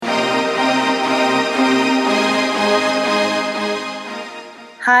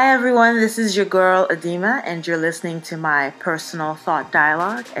Hi everyone, this is your girl Adima, and you're listening to my personal thought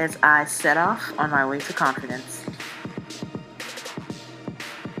dialogue as I set off on my way to confidence.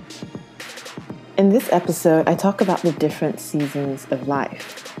 In this episode, I talk about the different seasons of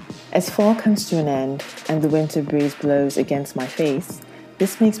life. As fall comes to an end and the winter breeze blows against my face,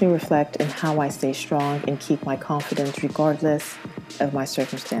 this makes me reflect on how I stay strong and keep my confidence regardless of my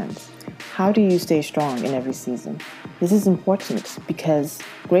circumstance. How do you stay strong in every season? This is important because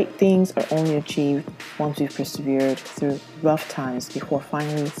great things are only achieved once we've persevered through rough times before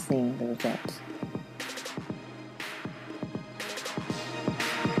finally seeing the results.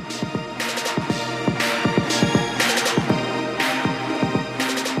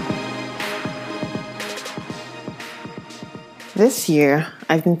 This year,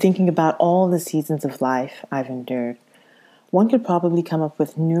 I've been thinking about all the seasons of life I've endured. One could probably come up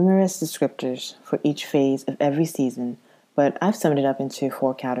with numerous descriptors for each phase of every season, but I've summed it up into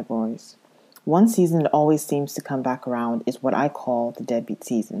four categories. One season that always seems to come back around is what I call the deadbeat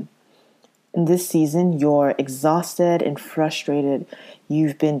season. In this season, you're exhausted and frustrated.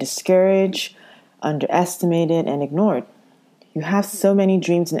 You've been discouraged, underestimated, and ignored. You have so many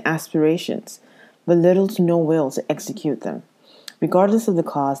dreams and aspirations, but little to no will to execute them. Regardless of the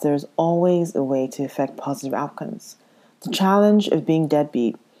cause, there is always a way to affect positive outcomes. The challenge of being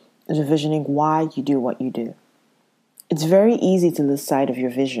deadbeat is envisioning why you do what you do. It's very easy to lose sight of your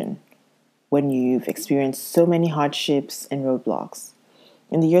vision when you've experienced so many hardships and roadblocks.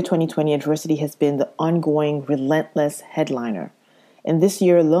 In the year 2020, adversity has been the ongoing, relentless headliner. In this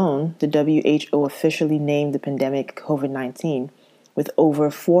year alone, the WHO officially named the pandemic COVID-19, with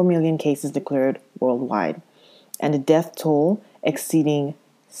over 4 million cases declared worldwide, and a death toll exceeding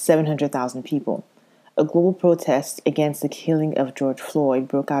 700,000 people. A global protest against the killing of George Floyd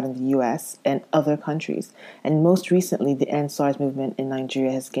broke out in the US and other countries, and most recently, the End SARS movement in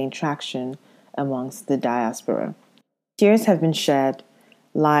Nigeria has gained traction amongst the diaspora. Tears have been shed,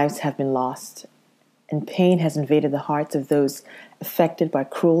 lives have been lost, and pain has invaded the hearts of those affected by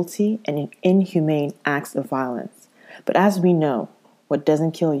cruelty and inhumane acts of violence. But as we know, what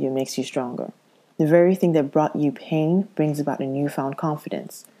doesn't kill you makes you stronger. The very thing that brought you pain brings about a newfound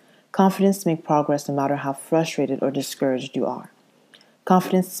confidence. Confidence to make progress no matter how frustrated or discouraged you are.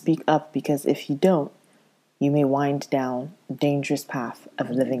 Confidence to speak up because if you don't, you may wind down a dangerous path of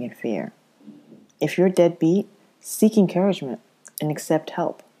living in fear. If you're deadbeat, seek encouragement and accept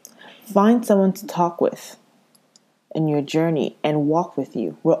help. Find someone to talk with in your journey and walk with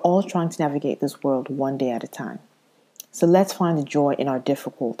you. We're all trying to navigate this world one day at a time. So let's find the joy in our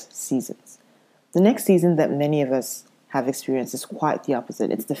difficult seasons. The next season that many of us have experienced is quite the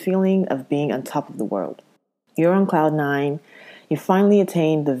opposite. It's the feeling of being on top of the world. You're on cloud nine. You finally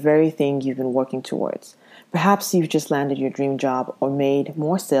attained the very thing you've been working towards. Perhaps you've just landed your dream job or made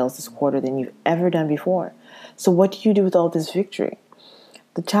more sales this quarter than you've ever done before. So what do you do with all this victory?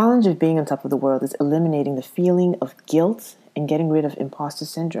 The challenge of being on top of the world is eliminating the feeling of guilt and getting rid of imposter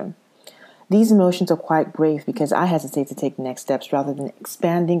syndrome. These emotions are quite brave because I hesitate to take next steps rather than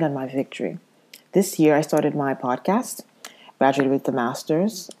expanding on my victory. This year, I started my podcast, graduated with a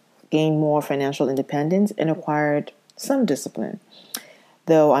master's, gained more financial independence, and acquired some discipline,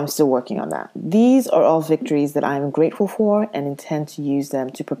 though I'm still working on that. These are all victories that I am grateful for and intend to use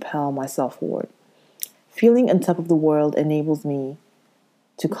them to propel myself forward. Feeling on top of the world enables me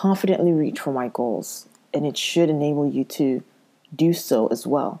to confidently reach for my goals, and it should enable you to do so as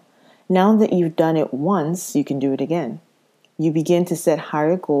well. Now that you've done it once, you can do it again. You begin to set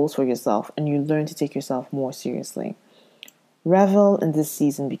higher goals for yourself and you learn to take yourself more seriously. Revel in this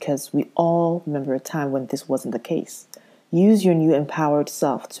season because we all remember a time when this wasn't the case. Use your new empowered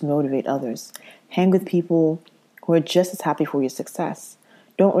self to motivate others. Hang with people who are just as happy for your success.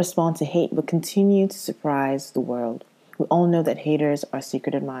 Don't respond to hate, but continue to surprise the world. We all know that haters are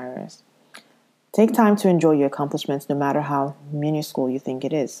secret admirers. Take time to enjoy your accomplishments no matter how minuscule you think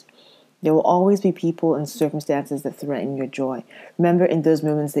it is. There will always be people and circumstances that threaten your joy. Remember in those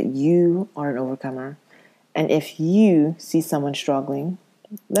moments that you are an overcomer. And if you see someone struggling,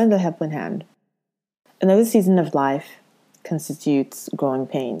 lend a helping hand. Another season of life constitutes growing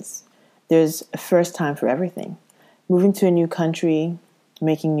pains. There's a first time for everything. Moving to a new country,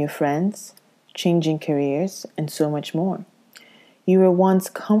 making new friends, changing careers, and so much more. You were once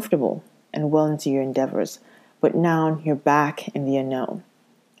comfortable and well into your endeavors, but now you're back in the unknown.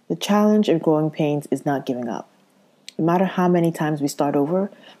 The challenge of growing pains is not giving up. No matter how many times we start over,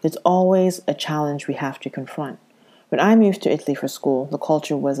 there's always a challenge we have to confront. When I moved to Italy for school, the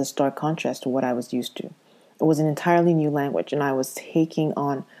culture was a stark contrast to what I was used to. It was an entirely new language, and I was taking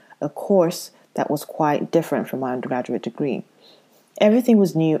on a course that was quite different from my undergraduate degree. Everything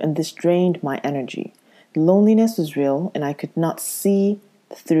was new, and this drained my energy. The loneliness was real, and I could not see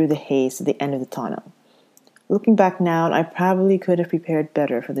through the haze to the end of the tunnel. Looking back now, I probably could have prepared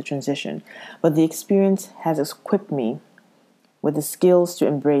better for the transition, but the experience has equipped me with the skills to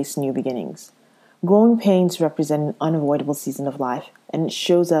embrace new beginnings. Growing pains represent an unavoidable season of life, and it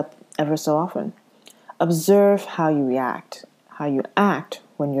shows up ever so often. Observe how you react, how you act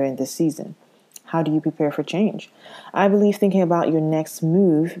when you're in this season. How do you prepare for change? I believe thinking about your next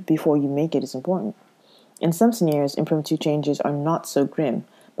move before you make it is important. In some scenarios, impromptu changes are not so grim,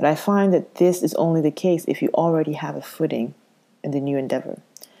 but I find that this is only the case if you already have a footing in the new endeavor.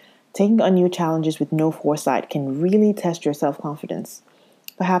 Taking on new challenges with no foresight can really test your self confidence.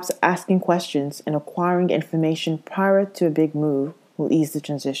 Perhaps asking questions and acquiring information prior to a big move will ease the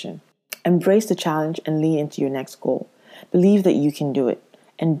transition. Embrace the challenge and lean into your next goal. Believe that you can do it,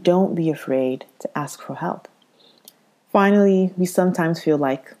 and don't be afraid to ask for help. Finally, we sometimes feel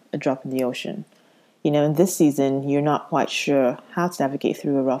like a drop in the ocean. In this season, you're not quite sure how to navigate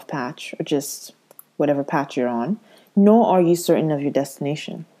through a rough patch or just whatever patch you're on, nor are you certain of your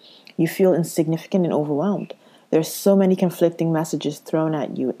destination. You feel insignificant and overwhelmed. There are so many conflicting messages thrown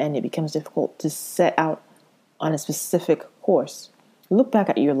at you, and it becomes difficult to set out on a specific course. Look back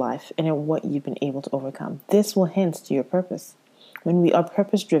at your life and at what you've been able to overcome. This will hint to your purpose. When we are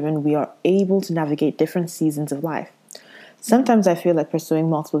purpose driven, we are able to navigate different seasons of life. Sometimes I feel like pursuing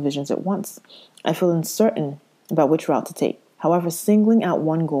multiple visions at once. I feel uncertain about which route to take. However, singling out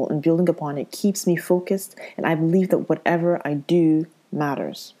one goal and building upon it keeps me focused, and I believe that whatever I do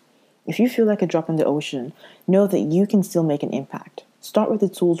matters. If you feel like a drop in the ocean, know that you can still make an impact. Start with the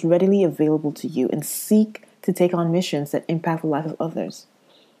tools readily available to you and seek to take on missions that impact the life of others.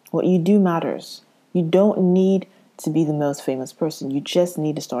 What you do matters. You don't need to be the most famous person. You just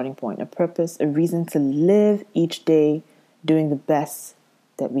need a starting point, a purpose, a reason to live each day doing the best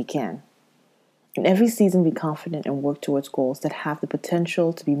that we can. In every season, be confident and work towards goals that have the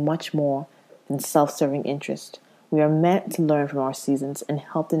potential to be much more than self-serving interest. We are meant to learn from our seasons and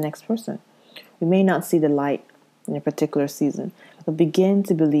help the next person. We may not see the light in a particular season, but begin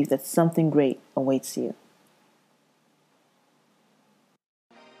to believe that something great awaits you.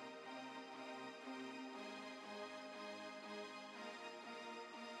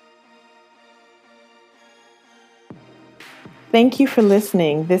 Thank you for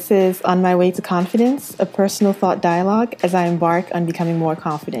listening. This is On My Way to Confidence, a personal thought dialogue as I embark on becoming more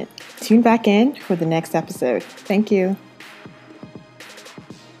confident. Tune back in for the next episode. Thank you.